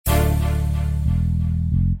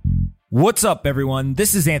What's up, everyone?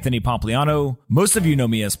 This is Anthony Pompliano. Most of you know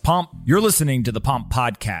me as Pomp. You're listening to the Pomp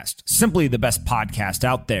Podcast, simply the best podcast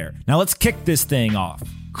out there. Now let's kick this thing off.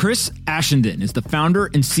 Chris Ashenden is the founder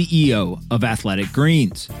and CEO of Athletic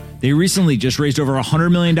Greens. They recently just raised over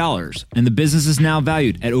 $100 million, and the business is now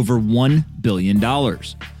valued at over $1 billion.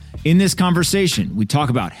 In this conversation, we talk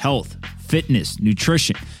about health, fitness,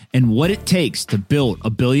 nutrition, and what it takes to build a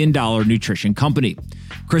billion-dollar nutrition company.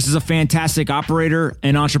 Chris is a fantastic operator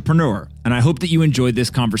and entrepreneur, and I hope that you enjoyed this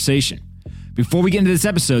conversation. Before we get into this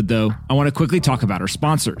episode, though, I want to quickly talk about our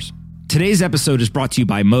sponsors. Today's episode is brought to you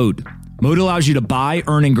by Mode. Mode allows you to buy,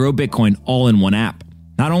 earn, and grow Bitcoin all in one app.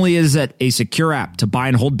 Not only is it a secure app to buy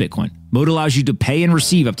and hold Bitcoin, Mode allows you to pay and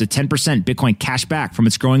receive up to 10% Bitcoin cash back from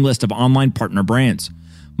its growing list of online partner brands.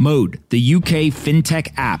 Mode, the UK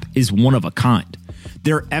fintech app, is one of a kind.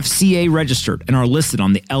 They're FCA registered and are listed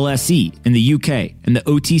on the LSE in the UK and the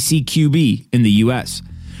OTCQB in the US.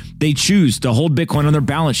 They choose to hold Bitcoin on their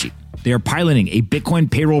balance sheet. They are piloting a Bitcoin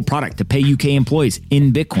payroll product to pay UK employees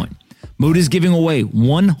in Bitcoin. Mode is giving away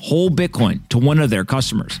one whole Bitcoin to one of their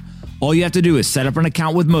customers. All you have to do is set up an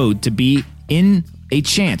account with Mode to be in a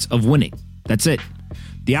chance of winning. That's it.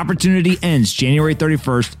 The opportunity ends January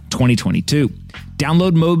 31st, 2022.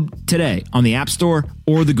 Download Mode today on the App Store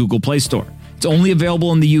or the Google Play Store. It's only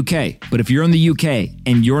available in the UK, but if you're in the UK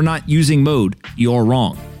and you're not using Mode, you're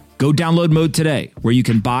wrong. Go download Mode today, where you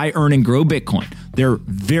can buy, earn, and grow Bitcoin. They're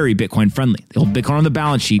very Bitcoin friendly. They hold Bitcoin on the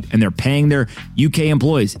balance sheet, and they're paying their UK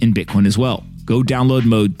employees in Bitcoin as well. Go download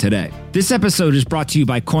Mode today. This episode is brought to you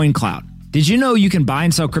by CoinCloud. Did you know you can buy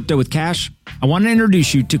and sell crypto with cash? I want to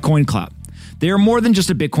introduce you to CoinCloud. They are more than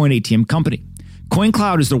just a Bitcoin ATM company.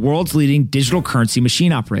 CoinCloud is the world's leading digital currency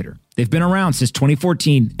machine operator. They've been around since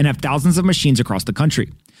 2014 and have thousands of machines across the country.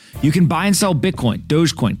 You can buy and sell Bitcoin,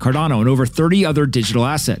 Dogecoin, Cardano, and over 30 other digital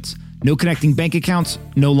assets. No connecting bank accounts,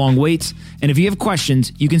 no long waits, and if you have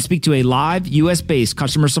questions, you can speak to a live US-based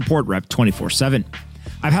customer support rep 24/7.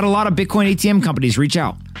 I've had a lot of Bitcoin ATM companies reach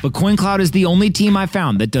out, but CoinCloud is the only team I've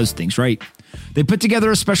found that does things right. They put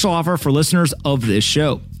together a special offer for listeners of this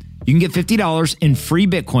show. You can get $50 in free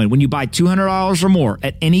Bitcoin when you buy $200 or more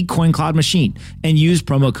at any CoinCloud machine and use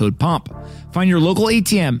promo code POMP. Find your local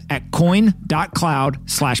ATM at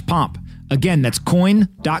coin.cloud/pomp. Again, that's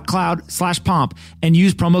coin.cloud/pomp and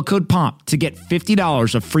use promo code POMP to get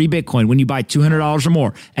 $50 of free Bitcoin when you buy $200 or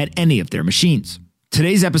more at any of their machines.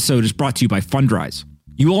 Today's episode is brought to you by Fundrise.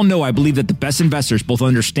 You all know I believe that the best investors both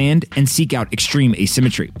understand and seek out extreme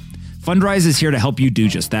asymmetry. Fundrise is here to help you do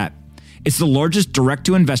just that. It's the largest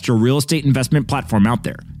direct-to-investor real estate investment platform out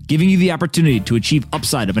there, giving you the opportunity to achieve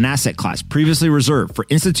upside of an asset class previously reserved for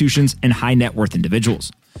institutions and high-net-worth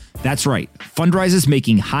individuals. That's right, Fundrise is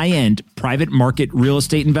making high-end private market real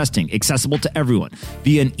estate investing accessible to everyone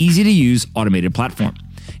via an easy-to-use automated platform.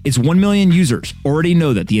 Its 1 million users already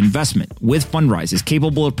know that the investment with Fundrise is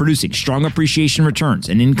capable of producing strong appreciation returns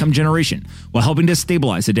and income generation while helping to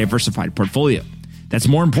stabilize a diversified portfolio. That's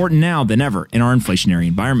more important now than ever in our inflationary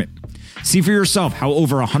environment. See for yourself how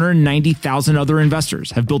over 190,000 other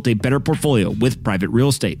investors have built a better portfolio with private real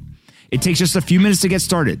estate. It takes just a few minutes to get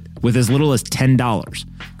started with as little as $10.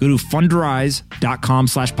 Go to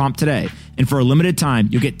fundrise.com/pomp today, and for a limited time,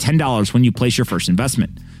 you'll get $10 when you place your first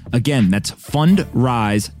investment. Again, that's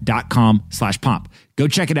fundrise.com/pomp. Go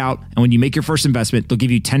check it out, and when you make your first investment, they'll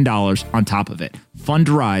give you $10 on top of it.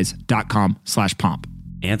 Fundrise.com/pomp.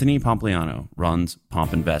 Anthony Pompliano runs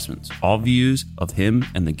Pomp Investments. All views of him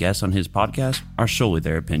and the guests on his podcast are solely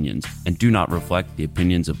their opinions and do not reflect the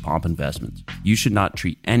opinions of Pomp Investments. You should not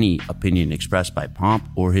treat any opinion expressed by Pomp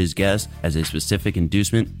or his guests as a specific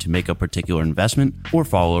inducement to make a particular investment or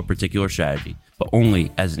follow a particular strategy, but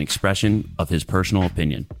only as an expression of his personal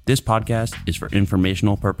opinion. This podcast is for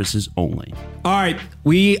informational purposes only. All right,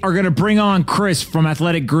 we are going to bring on Chris from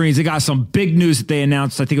Athletic Greens. They got some big news that they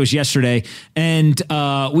announced, I think it was yesterday, and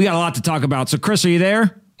we got a lot to talk about. So Chris, are you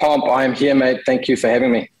there? Pomp, I am here, mate. Thank you for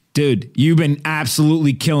having me. Dude, you've been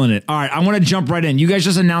absolutely killing it. All right, I want to jump right in. You guys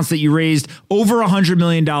just announced that you raised over $100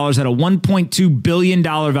 million at a $1.2 billion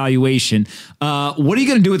valuation. What are you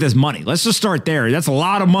going to do with this money? Let's just start there. That's a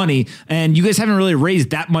lot of money, and you guys haven't really raised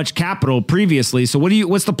that much capital previously. So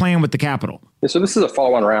what's the plan with the capital? Yeah, so this is a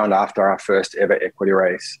follow-on round after our first ever equity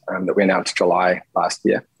raise that we announced July last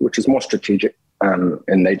year, which is more strategic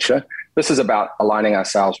in nature. This is about aligning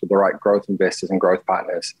ourselves with the right growth investors and growth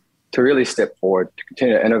partners to really step forward, to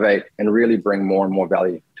continue to innovate and really bring more and more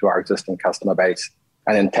value to our existing customer base,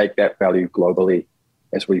 and then take that value globally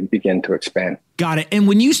as we begin to expand. Got it. And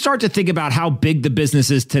when you start to think about how big the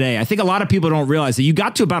business is today, I think a lot of people don't realize that you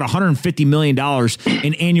got to about $150 million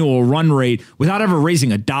in annual run rate without ever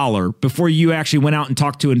raising a dollar before you actually went out and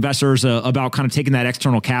talked to investors about kind of taking that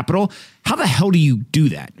external capital. How the hell do you do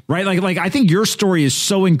that? Right? Like I think your story is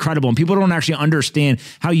so incredible and people don't actually understand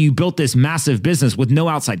how you built this massive business with no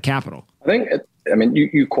outside capital.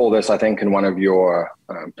 You call this, I think, in one of your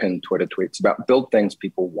pinned Twitter tweets about build things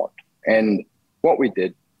people want. And what we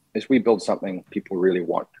did is we build something people really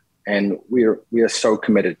want. And we are so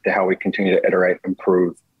committed to how we continue to iterate,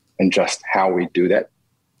 improve, and just how we do that.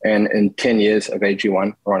 And in 10 years of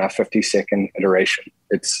AG1, we're on our 52nd iteration.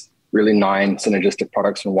 It's really 9 synergistic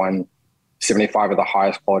products in one, 75 of the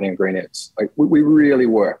highest quality ingredients. Like we really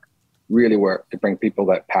work to bring people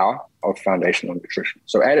that power of foundational nutrition.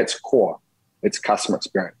 So at its core, it's customer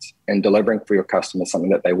experience and delivering for your customers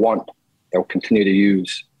something that they want, they'll continue to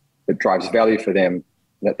use, that drives value for them,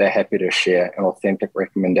 that they're happy to share an authentic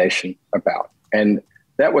recommendation about. And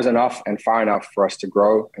that was enough and far enough for us to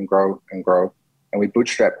grow and grow and grow. And we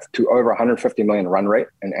bootstrapped to over 150 million run rate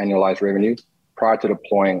in annualized revenue prior to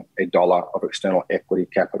deploying $1 of external equity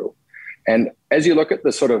capital. And as you look at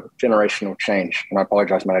the sort of generational change, and I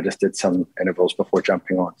apologize, man, I just did some intervals before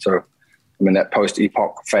jumping on. So I'm in that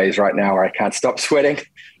post-epoch phase right now where I can't stop sweating.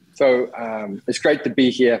 So it's great to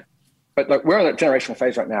be here. But look, we're in that generational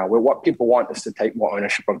phase right now where what people want is to take more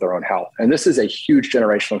ownership of their own health. And this is a huge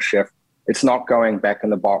generational shift. It's not going back in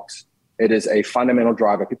the box. It is a fundamental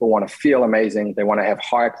driver. People want to feel amazing. They want to have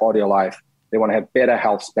higher quality of life. They want to have better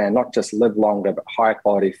health span, not just live longer, but higher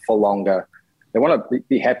quality for longer. They want to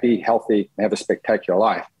be happy, healthy, and have a spectacular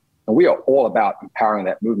life. And we are all about empowering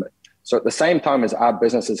that movement. So at the same time as our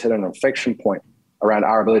business has hit an inflection point around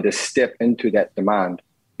our ability to step into that demand,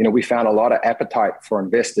 we found a lot of appetite for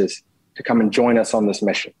investors to come and join us on this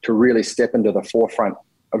mission, to really step into the forefront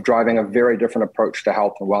of driving a very different approach to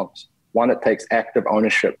health and wellness, one that takes active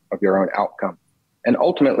ownership of your own outcome. And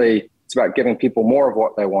ultimately, it's about giving people more of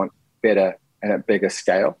what they want, better, and at bigger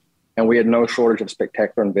scale. And we had no shortage of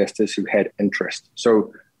spectacular investors who had interest.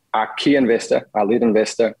 So our key investor, our lead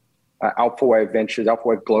investor, Alpha Wave Ventures, Alpha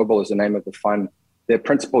Wave Global is the name of the fund. Their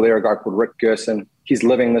principal there, a guy called Rick Gerson. He's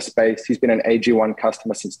living the space. He's been an AG1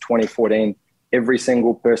 customer since 2014. Every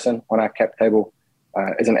single person on our cap table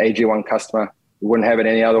is an AG1 customer. We wouldn't have it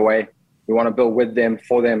any other way. We want to build with them,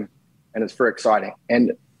 for them, and it's very exciting.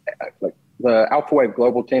 And the Alpha Wave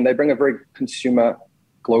Global team, they bring a very consumer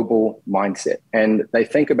global mindset, and they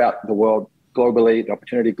think about the world globally, the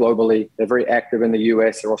opportunity globally. They're very active in the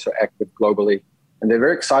US. They're also active globally, and they're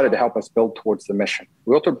very excited to help us build towards the mission.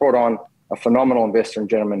 We also brought on a phenomenal investor and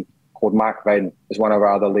gentleman called Mark Vaden as one of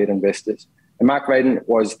our other lead investors. And Mark Vaden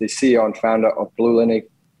was the CEO and founder of Blue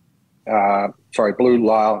Nile,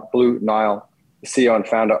 the CEO and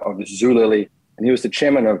founder of Zulily, and he was the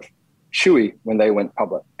chairman of Chewy when they went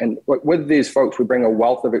public. And with these folks, we bring a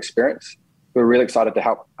wealth of experience. We're really excited to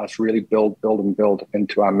help us really build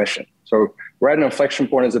into our mission. So we're at an inflection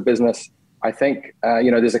point as a business. I think,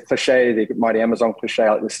 there's a cliche, the mighty Amazon cliche,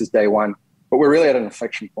 like this is day one, but we're really at an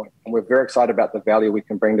inflection point, and we're very excited about the value we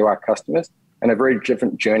can bring to our customers and a very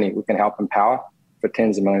different journey we can help empower for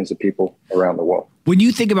tens of millions of people around the world. When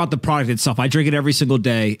you think about the product itself, I drink it every single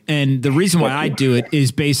day. And the reason why I do it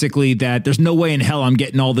is basically that there's no way in hell I'm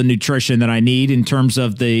getting all the nutrition that I need in terms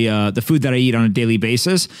of the food that I eat on a daily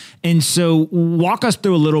basis. And so walk us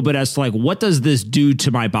through a little bit as to what does this do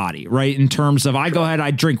to my body, right? In terms of I go ahead,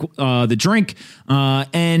 I drink the drink,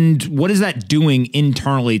 and what is that doing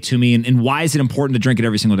internally to me? And why is it important to drink it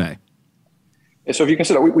every single day? So if you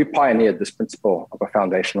consider, we pioneered this principle of a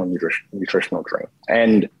foundational nutritional drink.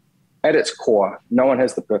 And at its core, no one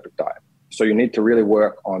has the perfect diet. So you need to really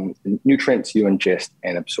work on the nutrients you ingest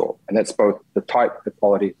and absorb. And that's both the type, the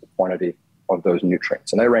quality, the quantity of those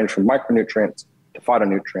nutrients. And they range from micronutrients to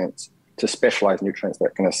phytonutrients to specialized nutrients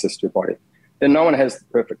that can assist your body. Then no one has the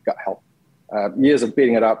perfect gut health. Years of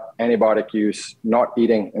beating it up, antibiotic use, not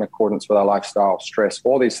eating in accordance with our lifestyle, stress,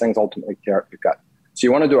 all these things ultimately tear up your gut. So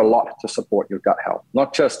you want to do a lot to support your gut health,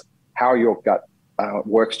 not just how your gut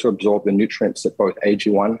works to absorb the nutrients that both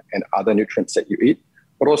AG1 and other nutrients that you eat,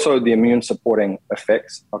 but also the immune supporting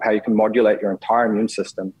effects of how you can modulate your entire immune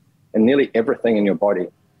system and nearly everything in your body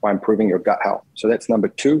by improving your gut health. So that's number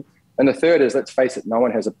 2. And the third is, let's face it, no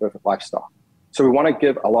one has a perfect lifestyle. So we want to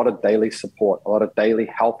give a lot of daily support, a lot of daily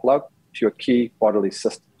health love to your key bodily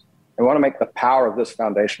systems. And we want to make the power of this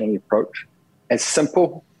foundational approach as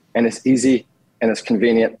simple and as easy and as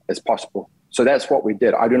convenient as possible. So that's what we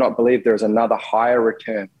did. I do not believe there is another higher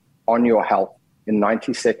return on your health in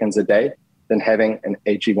 90 seconds a day than having an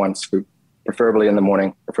AG1 scoop, preferably in the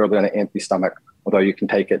morning, preferably on an empty stomach, although you can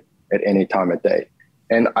take it at any time of day.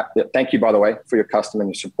 And thank you, by the way, for your custom and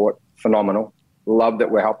your support. Phenomenal. Love that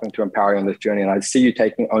we're helping to empower you on this journey. And I see you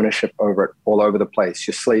taking ownership over it all over the place.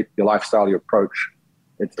 Your sleep, your lifestyle, your approach.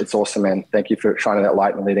 It's awesome, man. Thank you for shining that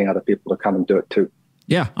light and leading other people to come and do it too.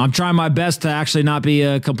 Yeah, I'm trying my best to actually not be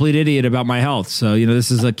a complete idiot about my health. So,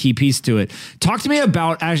 this is a key piece to it. Talk to me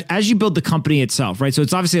about as you build the company itself, right? So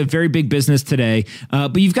it's obviously a very big business today,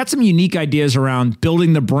 but you've got some unique ideas around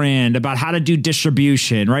building the brand, about how to do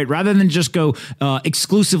distribution, right? Rather than just go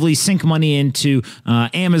exclusively sink money into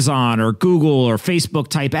Amazon or Google or Facebook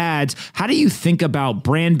type ads, how do you think about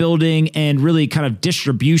brand building and really kind of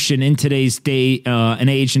distribution in today's day and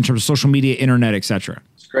age in terms of social media, internet, et cetera?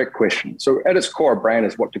 Great question. So at its core, a brand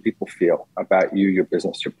is what do people feel about you, your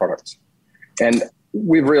business, your products. And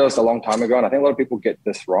we've realized a long time ago, and I think a lot of people get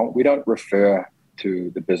this wrong, we don't refer to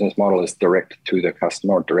the business model as direct to the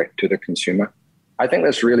customer or direct to the consumer. I think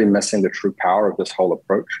that's really missing the true power of this whole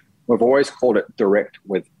approach. We've always called it direct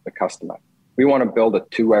with the customer. We want to build a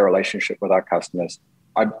two-way relationship with our customers.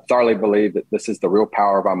 I thoroughly believe that this is the real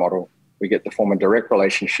power of our model. We get to form a direct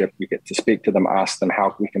relationship. We get to speak to them, ask them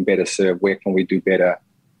how we can better serve, where can we do better,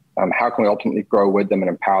 how can we ultimately grow with them and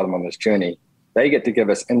empower them on this journey. They get to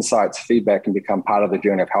give us insights, feedback, and become part of the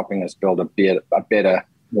journey of helping us build a better,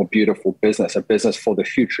 more beautiful business, a business for the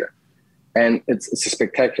future. And it's a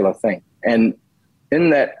spectacular thing. And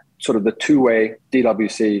in that sort of the two-way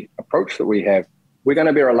DWC approach that we have, we're going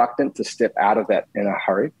to be reluctant to step out of that in a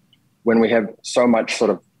hurry when we have so much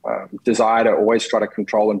sort of desire to always try to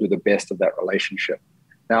control and do the best of that relationship.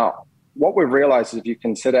 Now, what we've realized is if you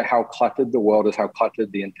consider how cluttered the world is, how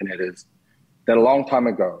cluttered the internet is, that a long time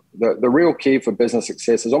ago, the real key for business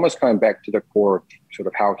success is almost coming back to the core of sort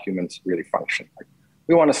of how humans really function. Like,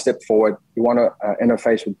 we want to step forward. We want to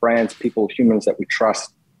interface with brands, people, humans that we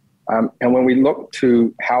trust. And when we look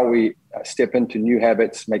to how we step into new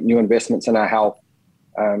habits, make new investments in our health,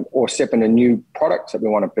 or step into new products that we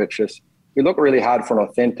want to purchase, we look really hard for an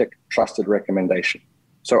authentic, trusted recommendation.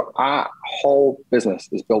 So our whole business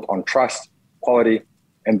is built on trust, quality,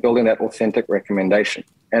 and building that authentic recommendation.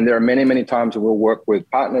 And there are many, many times we'll work with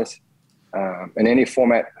partners in any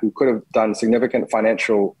format who could have done significant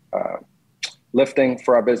financial lifting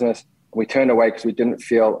for our business. We turned away because we didn't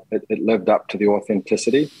feel it lived up to the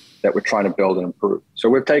authenticity that we're trying to build and improve. So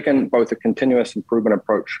we've taken both a continuous improvement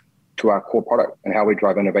approach to our core product and how we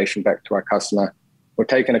drive innovation back to our customer. We're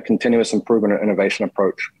taking a continuous improvement and innovation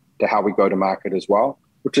approach to how we go to market as well,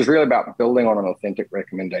 which is really about building on an authentic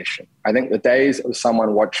recommendation. I think the days of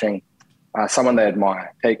someone watching someone they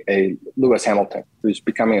admire, take a Lewis Hamilton, who's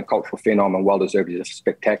becoming a cultural phenom and well-deserved. He's a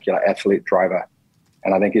spectacular athlete, driver,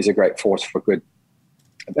 and I think he's a great force for good.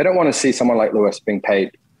 They don't want to see someone like Lewis being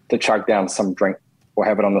paid to chug down some drink or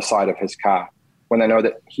have it on the side of his car when they know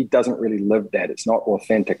that he doesn't really live that. It's not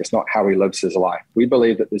authentic. It's not how he lives his life. We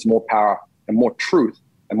believe that there's more power and more truth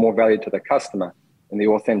and more value to the customer in the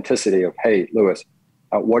authenticity of, hey, Lewis,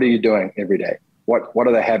 what are you doing every day? What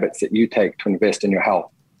are the habits that you take to invest in your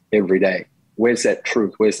health every day? Where's that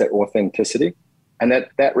truth? Where's that authenticity? And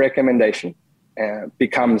that recommendation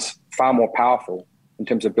becomes far more powerful in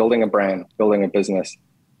terms of building a brand, building a business,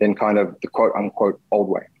 than kind of the quote unquote old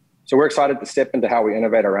way. So we're excited to step into how we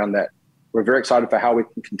innovate around that. We're very excited for how we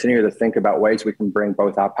can continue to think about ways we can bring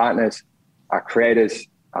both our partners, our creators,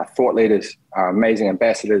 our thought leaders, our amazing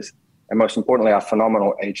ambassadors, and most importantly, our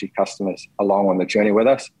phenomenal AG customers along on the journey with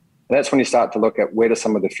us. And that's when you start to look at where does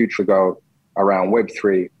some of the future go around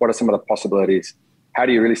Web3? What are some of the possibilities? How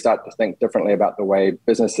do you really start to think differently about the way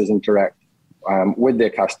businesses interact with their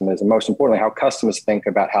customers? And most importantly, how customers think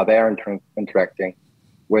about how they're interacting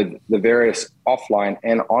with the various offline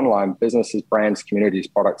and online businesses, brands, communities,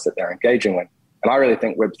 products that they're engaging with. And I really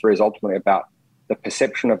think Web3 is ultimately about the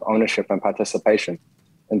perception of ownership and participation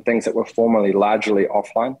in things that were formerly largely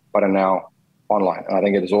offline, but are now online. And I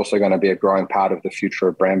think it is also going to be a growing part of the future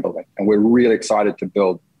of brand building. And we're really excited to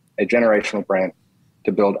build a generational brand,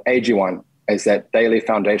 to build AG1 as that daily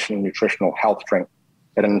foundational nutritional health drink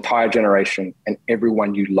that an entire generation and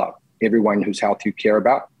everyone you love, everyone whose health you care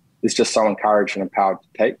about, is just so encouraged and empowered to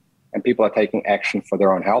take. And people are taking action for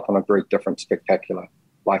their own health on a very different, spectacular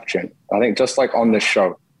life journey. I think just like on this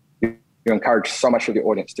show, you encourage so much of the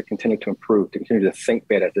audience to continue to improve, to continue to think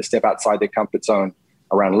better, to step outside their comfort zone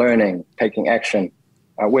around learning, taking action.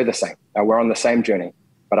 We're the same. We're on the same journey,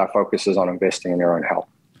 but our focus is on investing in your own health.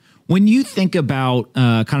 When you think about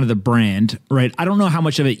kind of the brand, right, I don't know how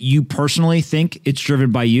much of it you personally think it's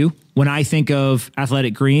driven by you, when I think of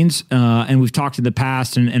Athletic Greens, and we've talked in the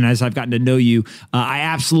past, and as I've gotten to know you, I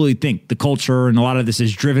absolutely think the culture and a lot of this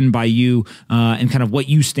is driven by you and kind of what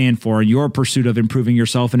you stand for and your pursuit of improving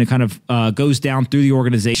yourself. And it kind of goes down through the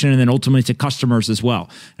organization and then ultimately to customers as well.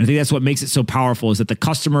 And I think that's what makes it so powerful, is that the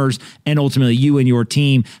customers and ultimately you and your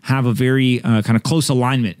team have a very kind of close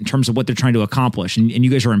alignment in terms of what they're trying to accomplish. And you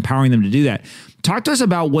guys are empowering them to do that. Talk to us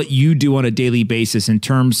about what you do on a daily basis in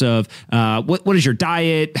terms of what is your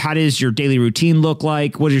diet? How does your daily routine look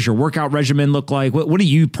like? What does your workout regimen look like? What do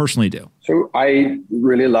you personally do? So I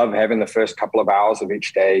really love having the first couple of hours of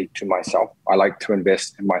each day to myself. I like to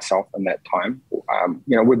invest in myself in that time.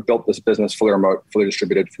 We've built this business fully remote, fully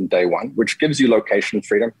distributed from day one, which gives you location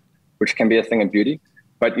freedom, which can be a thing of beauty.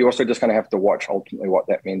 But you're also just going to have to watch ultimately what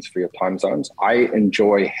that means for your time zones. I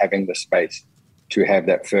enjoy having the space to have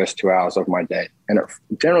that first 2 hours of my day. And it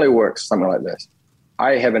generally works something like this.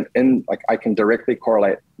 I can directly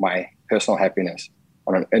correlate my personal happiness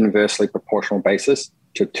on an inversely proportional basis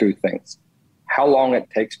to two things: how long it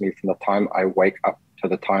takes me from the time I wake up to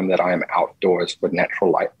the time that I am outdoors with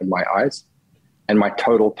natural light in my eyes, and my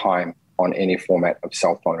total time on any format of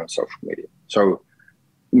cell phone or social media. So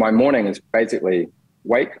my morning is basically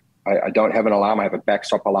wake. I don't have an alarm. I have a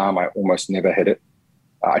backstop alarm. I almost never hit it.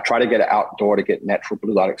 I try to get outdoor to get natural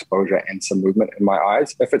blue light exposure and some movement in my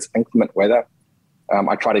eyes. If it's inclement weather,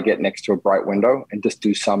 I try to get next to a bright window and just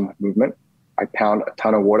do some movement. I pound a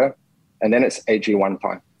ton of water, and then it's AG1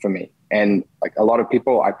 time for me. And like a lot of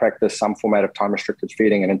people, I practice some format of time restricted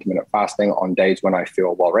feeding and intermittent fasting on days when I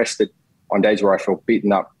feel well rested. On days where I feel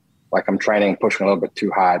beaten up, like I'm training, pushing a little bit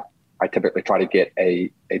too hard, I typically try to get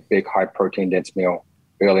a big high protein dense meal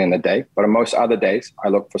early in the day. But on most other days, I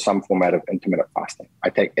look for some format of intermittent fasting. I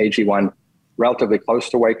take AG1 relatively close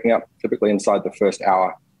to waking up, typically inside the first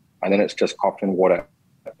hour, and then it's just coffee and water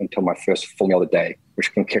until my first full meal of the day,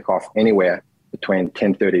 which can kick off anywhere between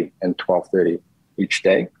 10:30 and 12:30 each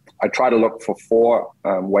day. I try to look for 4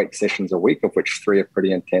 weight sessions a week, of which 3 are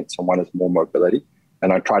pretty intense and 1 is more mobility.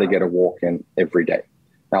 And I try to get a walk in every day.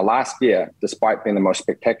 Now, last year, despite being the most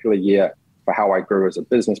spectacular year for how I grew as a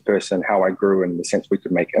business person, how I grew in the sense we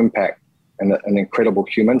could make impact, and incredible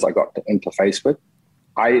humans I got to interface with,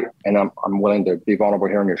 I'm willing to be vulnerable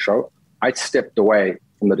here on your show, I stepped away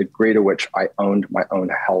from the degree to which I owned my own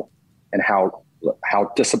health and how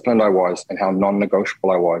disciplined I was and how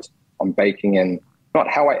non-negotiable I was on baking in not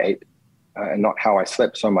how I ate and not how I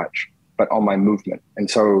slept so much, but on my movement. And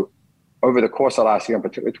so over the course of last year, and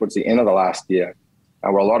particularly towards the end of the last year,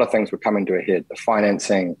 where a lot of things were coming to a head, the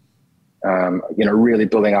financing, really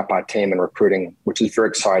building up our team and recruiting, which is very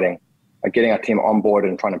exciting, getting our team on board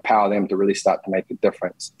and trying to empower them to really start to make a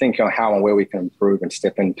difference, thinking on how and where we can improve and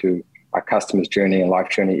step into our customers' journey and life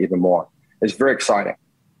journey even more. It's very exciting.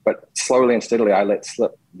 But slowly and steadily, I let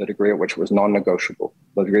slip the degree at which it was non-negotiable,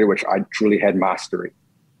 the degree at which I truly had mastery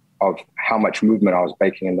of how much movement I was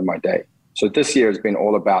baking into my day. So this year has been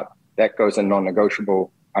all about that goes in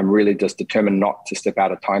non-negotiable. I'm really just determined not to step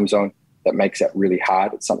out of time zone. That makes that really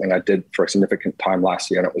hard. It's something I did for a significant time last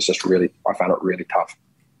year, and it was just I found it really tough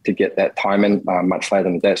to get that time in much later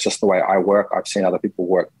in the day. It's just the way I work. I've seen other people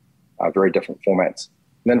work very different formats.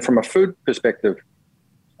 And then from a food perspective,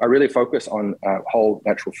 I really focus on whole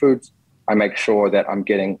natural foods. I make sure that I'm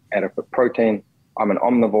getting adequate protein. I'm an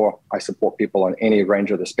omnivore. I support people on any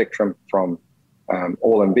range of the spectrum, from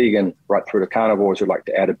all in vegan right through to carnivores who like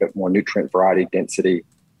to add a bit more nutrient variety, density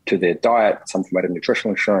to their diet, some form of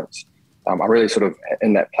nutritional insurance. I'm really sort of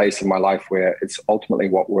in that place in my life where it's ultimately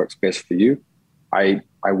what works best for you. I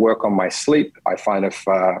work on my sleep. I find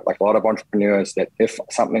like a lot of entrepreneurs, that if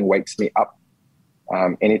something wakes me up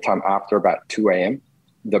anytime after about 2 a.m.,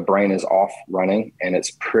 the brain is off running and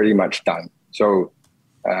it's pretty much done. So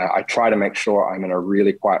I try to make sure I'm in a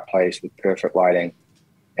really quiet place with perfect lighting,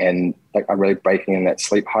 and like I'm really breaking in that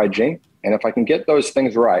sleep hygiene. And if I can get those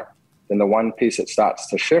things right, then the one piece that starts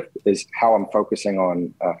to shift is how I'm focusing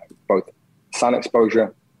on both sun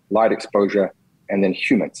exposure, light exposure, and then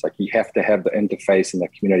humans. Like you have to have the interface and the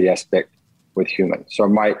community aspect with humans. So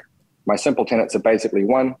my simple tenets are basically: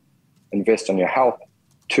 1, invest in your health;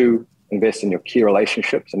 2, invest in your key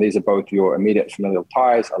relationships. And these are both your immediate familial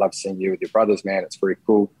ties. I love seeing you with your brothers, man. It's very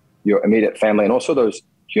cool. Your immediate family, and also those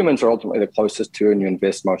humans are ultimately the closest to and you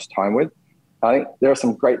invest most time with. I think there are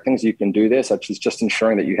some great things you can do there, such as just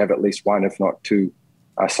ensuring that you have at least 1, if not 2,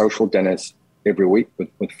 social dinners every week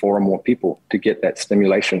with 4 or more people to get that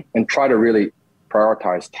stimulation, and try to really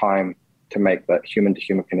prioritize time to make that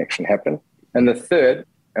human-to-human connection happen. And the third,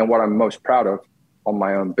 and what I'm most proud of on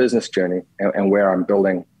my own business journey and where I'm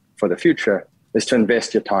building for the future, is to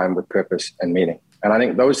invest your time with purpose and meaning. And I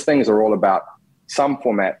think those things are all about some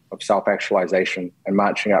format of self-actualization and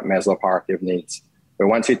marching up Maslow hierarchy of needs, where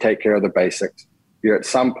once you take care of the basics, you're at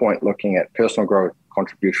some point looking at personal growth,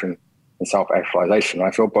 contribution, and self-actualization.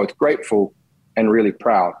 I feel both grateful and really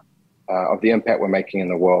proud of the impact we're making in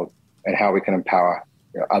the world and how we can empower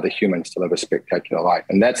other humans to live a spectacular life.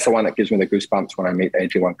 And that's the one that gives me the goosebumps when I meet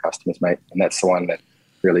AG1 customers, mate. And that's the one that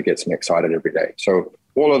really gets me excited every day. So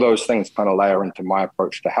all of those things kind of layer into my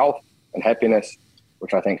approach to health and happiness,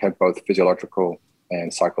 which I think have both physiological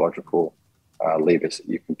and psychological levers that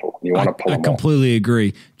you can pull. You want to pull them I completely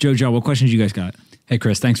agree. Joe, John, what questions you guys got? Hey,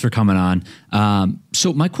 Chris, thanks for coming on.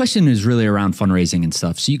 So my question is really around fundraising and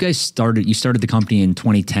stuff. So you started the company in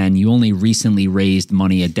 2010. You only recently raised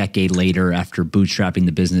money a decade later after bootstrapping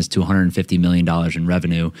the business to $150 million in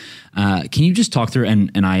revenue. Can you just talk through,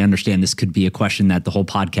 and I understand this could be a question that the whole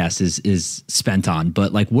podcast is spent on,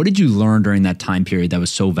 but like, what did you learn during that time period that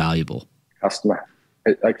was so valuable? Customer.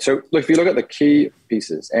 So look, if you look at the key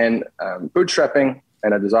pieces, and bootstrapping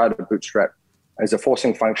and a desire to bootstrap is a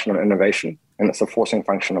forcing function of innovation, and it's a forcing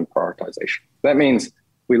function of prioritization. That means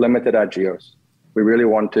we limited our geos. We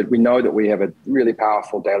know that we have a really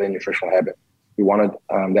powerful daily nutritional habit. We wanted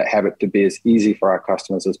that habit to be as easy for our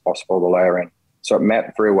customers as possible to layer in. So it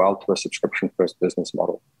mapped very well to a subscription-first business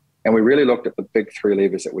model. And we really looked at the big three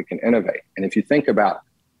levers that we can innovate. And if you think about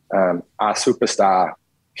our superstar,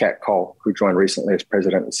 Kat Cole, who joined recently as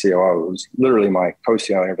president and COO, who's literally my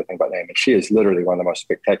co-CEO and everything but name, and she is literally one of the most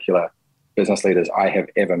spectacular business leaders I have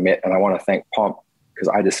ever met. And I want to thank Pomp, because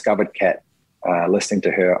I discovered Kat listening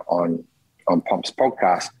to her on Pomp's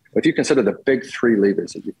podcast. If you consider the big three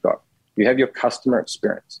levers that you've got, you have your customer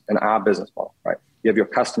experience in our business model, right? You have your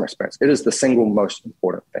customer experience. It is the single most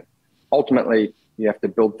important thing. Ultimately, you have to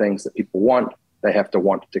build things that people want. They have to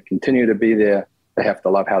want to continue to be there. They have to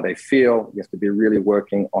love how they feel. You have to be really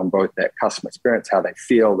working on both that customer experience, how they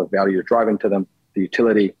feel, the value you're driving to them, the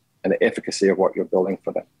utility, and the efficacy of what you're building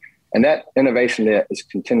for them. And that innovation there is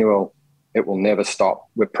continual. It will never stop.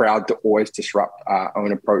 We're proud to always disrupt our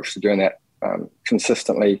own approach to doing that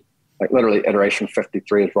consistently. Like literally iteration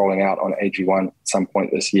 53 is rolling out on AG1 at some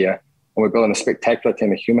point this year. And we're building a spectacular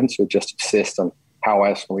team of humans who are just obsessed on how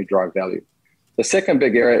else can we drive value. The second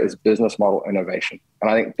big area is business model innovation. And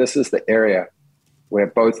I think this is the area where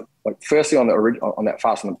both, like firstly on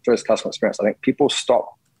the first customer experience, I think people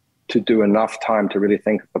stop to do enough time to really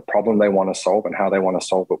think of the problem they want to solve and how they want to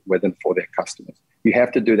solve it with and for their customers. You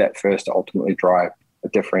have to do that first to ultimately drive a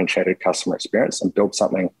differentiated customer experience and build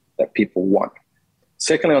something that people want.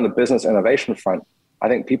 Secondly, on the business innovation front, I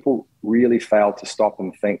think people really fail to stop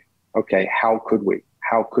and think, okay, how could we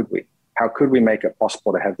make it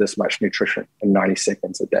possible to have this much nutrition in 90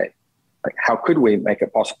 seconds a day? Like, how could we make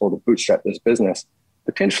it possible to bootstrap this business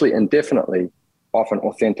potentially indefinitely off an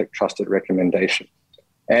authentic, trusted recommendation?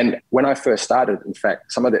 And when I first started, in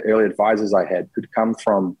fact, some of the early advisors I had who'd come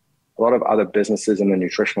from a lot of other businesses in the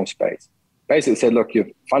nutritional space basically said, look,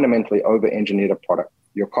 you've fundamentally over-engineered a product.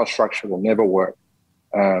 Your cost structure will never work.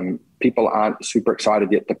 People aren't super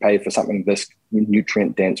excited yet to pay for something this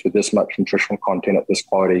nutrient dense with this much nutritional content at this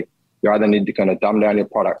quality. You either need to kind of dumb down your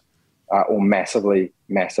product or massively,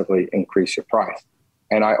 massively increase your price.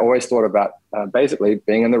 And I always thought about basically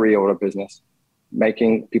being in the reorder business,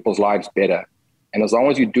 making people's lives better. And as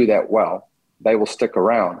long as you do that well, they will stick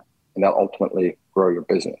around and they'll ultimately grow your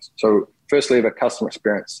business. So first lever, customer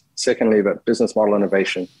experience. Second lever, business model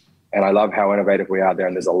innovation. And I love how innovative we are there,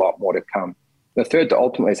 and there's a lot more to come. The third to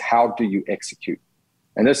ultimately is how do you execute?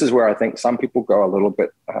 And this is where I think some people go a little bit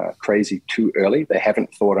crazy too early. They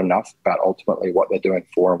haven't thought enough about ultimately what they're doing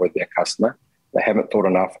for and with their customer. They haven't thought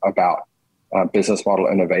enough about business model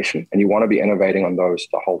innovation. And you want to be innovating on those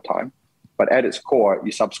the whole time. But at its core,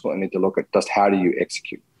 you subsequently need to look at just how do you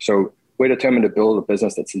execute? So we're determined to build a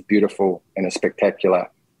business that's as beautiful and as spectacular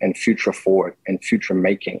and future forward and future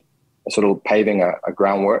making, sort of paving a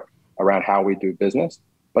groundwork around how we do business.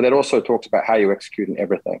 But that also talks about how you execute in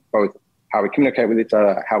everything, both how we communicate with each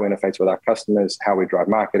other, how we interface with our customers, how we drive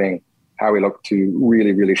marketing, how we look to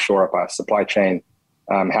really, really shore up our supply chain,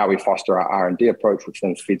 how we foster our R&D approach, which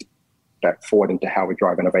then feeds back forward into how we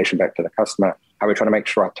drive innovation back to the customer, how we try to make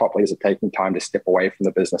sure our top leaders are taking time to step away from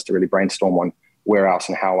the business to really brainstorm on where else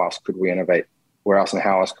and how else could we innovate, where else and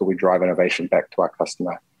how else could we drive innovation back to our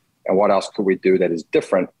customer, and what else could we do that is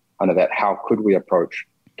different under that how could we approach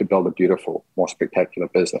to build a beautiful, more spectacular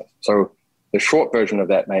business. So the short version of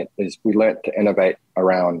that, mate, is we learned to innovate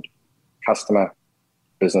around customer,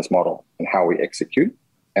 business model, and how we execute.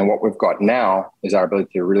 And what we've got now is our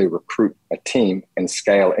ability to really recruit a team and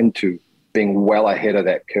scale into being well ahead of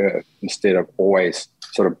that curve instead of always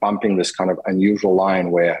sort of bumping this kind of unusual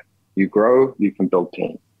line where you grow, you can build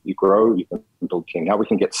team. you grow, you can build team. How we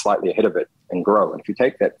can get slightly ahead of it and grow. And if you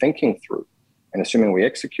take that thinking through, and assuming we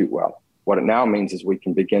execute well, what it now means is we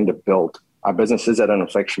can begin to build. Our business is at an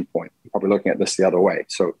inflection point. You're probably looking at this the other way.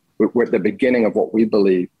 So we're at the beginning of what we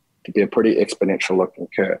believe to be a pretty exponential looking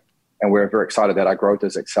curve. And we're very excited that our growth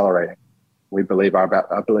is accelerating. We believe our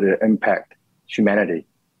ability to impact humanity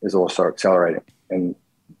is also accelerating. And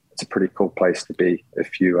it's a pretty cool place to be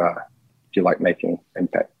if you like making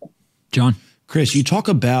impact. John? Chris, you talk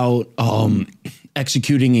about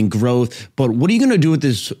executing and growth, but what are you going to do with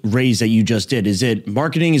this raise that you just did? Is it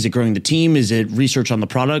marketing? Is it growing the team? Is it research on the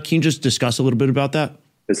product? Can you just discuss a little bit about that?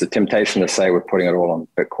 There's a temptation to say we're putting it all on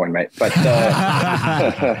Bitcoin, mate. But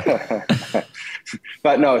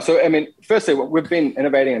but no. So, I mean, firstly, we've been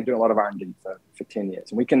innovating and doing a lot of R&D for 10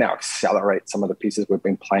 years. And we can now accelerate some of the pieces we've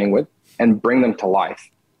been playing with and bring them to life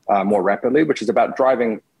more rapidly, which is about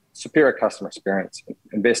driving superior customer experience,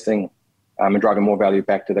 investing and driving more value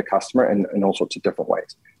back to the customer in all sorts of different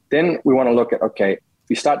ways. Then we want to look at, okay, if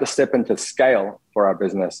you start to step into scale for our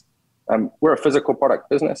business, we're a physical product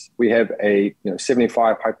business. We have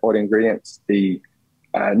 75 high quality ingredients. The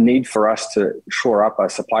need for us to shore up our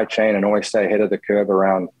supply chain and always stay ahead of the curve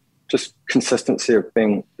around just consistency of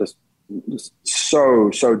being just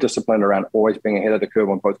so disciplined around always being ahead of the curve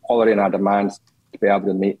on both quality and our demands to be able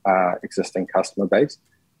to meet our existing customer base.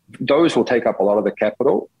 Those will take up a lot of the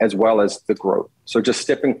capital as well as the growth. So just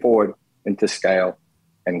stepping forward into scale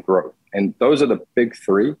and growth. And those are the big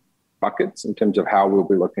three buckets in terms of how we'll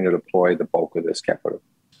be looking to deploy the bulk of this capital.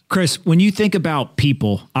 Chris, when you think about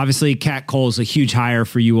people, obviously Kat Cole is a huge hire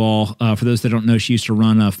for you all. For those that don't know, she used to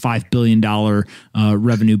run a $5 billion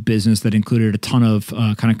revenue business that included a ton of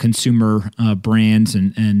kind of consumer brands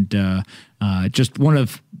and just one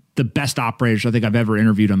of the best operators I think I've ever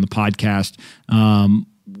interviewed on the podcast.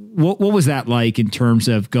 What was that like in terms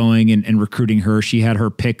of going and recruiting her? She had her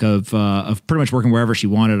pick of pretty much working wherever she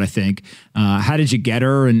wanted, I think. How did you get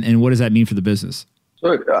her, and what does that mean for the business?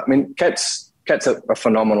 So, I mean, Kat's a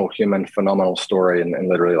phenomenal human, phenomenal story, and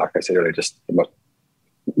literally, like I said earlier, just the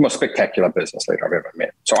most spectacular business leader I've ever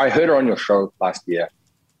met. So I heard her on your show last year.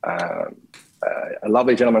 A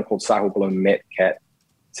lovely gentleman called Sahil Bloom met Kat,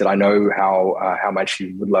 said, I know how much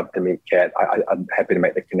you would love to meet Kat. I'm happy to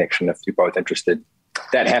make the connection if you're both interested.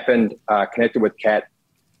 That happened, connected with Kat.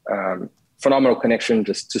 Phenomenal connection,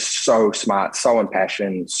 just so smart, so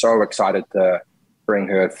impassioned, so excited to bring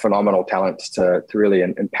her phenomenal talents to really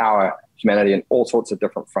empower humanity in all sorts of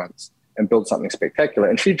different fronts and build something spectacular.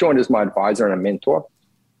 And she joined as my advisor and a mentor.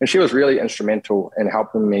 And she was really instrumental in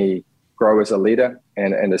helping me grow as a leader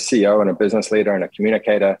and a CEO and a business leader and a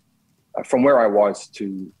communicator from where I was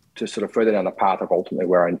to sort of further down the path of ultimately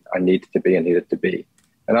where I needed to be and needed to be.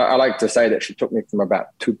 And I like to say that she took me from about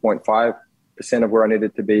 2.5% of where I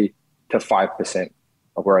needed to be to 5%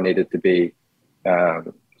 of where I needed to be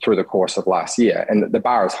through the course of last year. And the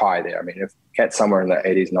bar is high there. I mean, if Kat's somewhere in the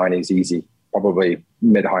 80s, 90s, easy, probably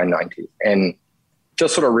mid-high 90s. And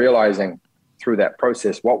just sort of realizing through that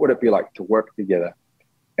process, what would it be like to work together?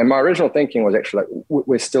 And my original thinking was actually like,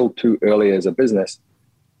 we're still too early as a business.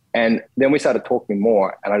 And then we started talking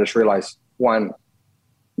more, and I just realized, one,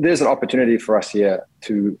 there's an opportunity for us here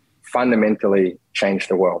to fundamentally change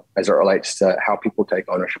the world as it relates to how people take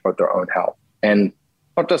ownership of their own health. And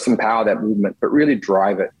not just empower that movement, but really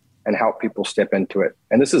drive it and help people step into it.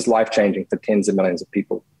 And this is life-changing for tens of millions of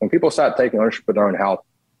people. When people start taking ownership of their own health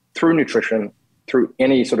through nutrition, through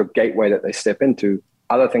any sort of gateway that they step into,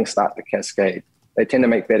 other things start to cascade. They tend to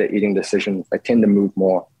make better eating decisions. They tend to move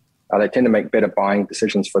more. They tend to make better buying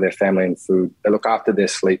decisions for their family and food. They look after their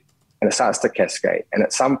sleep, and it starts to cascade. And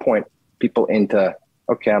at some point, people enter,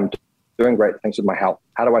 okay, I'm doing great things with my health.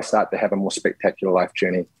 How do I start to have a more spectacular life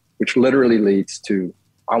journey, which literally leads to,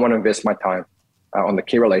 I want to invest my time on the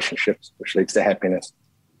key relationships, which leads to happiness.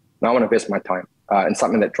 And I want to invest my time in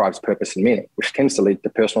something that drives purpose and meaning, which tends to lead to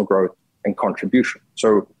personal growth and contribution.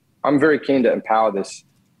 So I'm very keen to empower this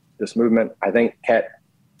movement. I think Kat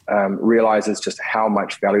realizes just how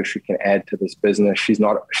much value she can add to this business. She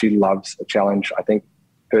loves a challenge. I think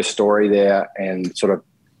her story there and sort of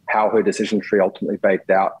how her decision tree ultimately baked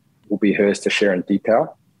out will be hers to share in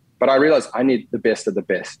detail. But I realized I need the best of the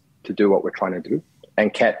best to do what we're trying to do.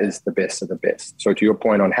 And Kat is the best of the best. So to your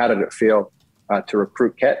point on how did it feel to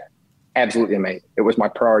recruit Kat, absolutely amazing. It was my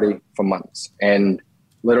priority for months. And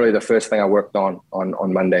literally the first thing I worked on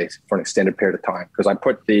Mondays for an extended period of time, because I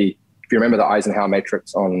put if you remember the Eisenhower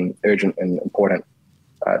matrix on urgent and important,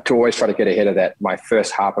 to always try to get ahead of that, my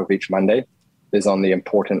first half of each Monday is on the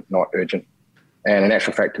important, not urgent. And in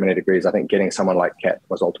actual fact, to many degrees, I think getting someone like Kat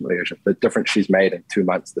was ultimately urgent. The difference she's made in 2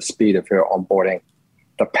 months, the speed of her onboarding,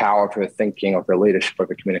 the power of her thinking, of her leadership, of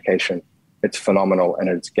her communication. It's phenomenal and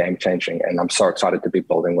it's game changing. And I'm so excited to be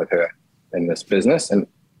building with her in this business and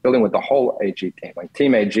building with the whole AG team. Like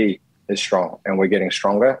Team AG is strong and we're getting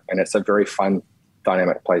stronger, and it's a very fun,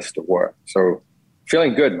 dynamic place to work. So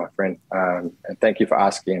feeling good, my friend. And thank you for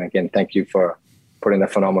asking. And again, thank you for putting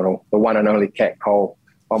the one and only Kat Cole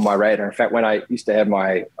on my radar. In fact, when I used to have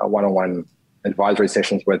my one-on-one advisory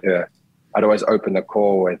sessions with her, I'd always open the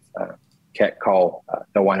call with Kat Cole,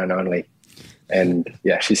 the one and only. And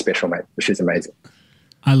yeah, she's special, mate. She's amazing.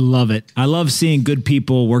 I love it. I love seeing good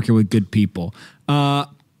people working with good people.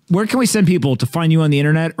 Where can we send people to find you on the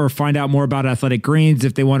internet or find out more about Athletic Greens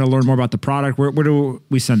if they want to learn more about the product? Where do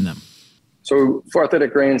we send them? So for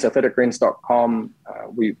Athletic Greens, athleticgreens.com,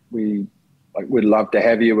 we'd love to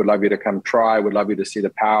have you. We'd love you to come try. We'd love you to see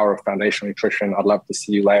the power of foundational nutrition. I'd love to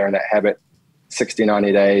see you layer in that habit. 60,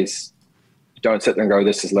 90 days. Don't sit there and go,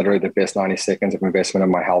 this is literally the best 90 seconds of investment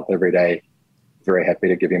in my health every day. Very happy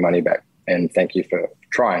to give you money back. And thank you for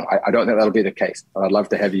trying. I don't think that'll be the case, but I'd love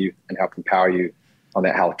to have you and help empower you on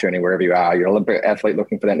that health journey wherever you are. You're an Olympic athlete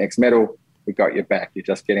looking for that next medal. We got your back. You're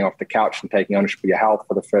just getting off the couch and taking ownership of your health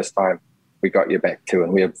for the first time. We got your back too.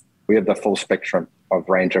 And we have the full spectrum of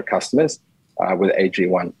range of customers with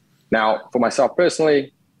AG1. Now, for myself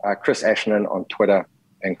personally, Chris Ashenden on Twitter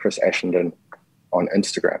and Chris Ashenden on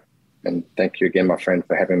Instagram. And thank you again, my friend,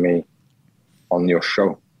 for having me on your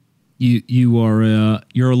show.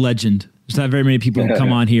 You're a legend. There's not very many people who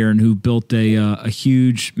come on here and who built a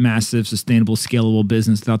huge, massive, sustainable, scalable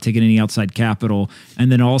business without taking any outside capital,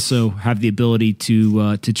 and then also have the ability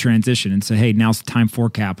to transition and say, hey, now's the time for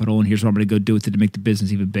capital, and here's what I'm going to go do with it to make the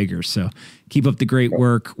business even bigger. So keep up the great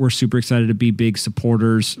work. We're super excited to be big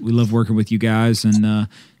supporters. We love working with you guys, and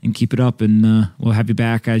keep it up, and we'll have you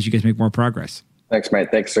back as you guys make more progress. Thanks, mate.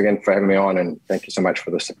 Thanks again for having me on, and thank you so much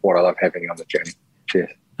for the support. I love having you on the journey. Cheers.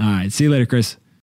 All right. See you later, Chris.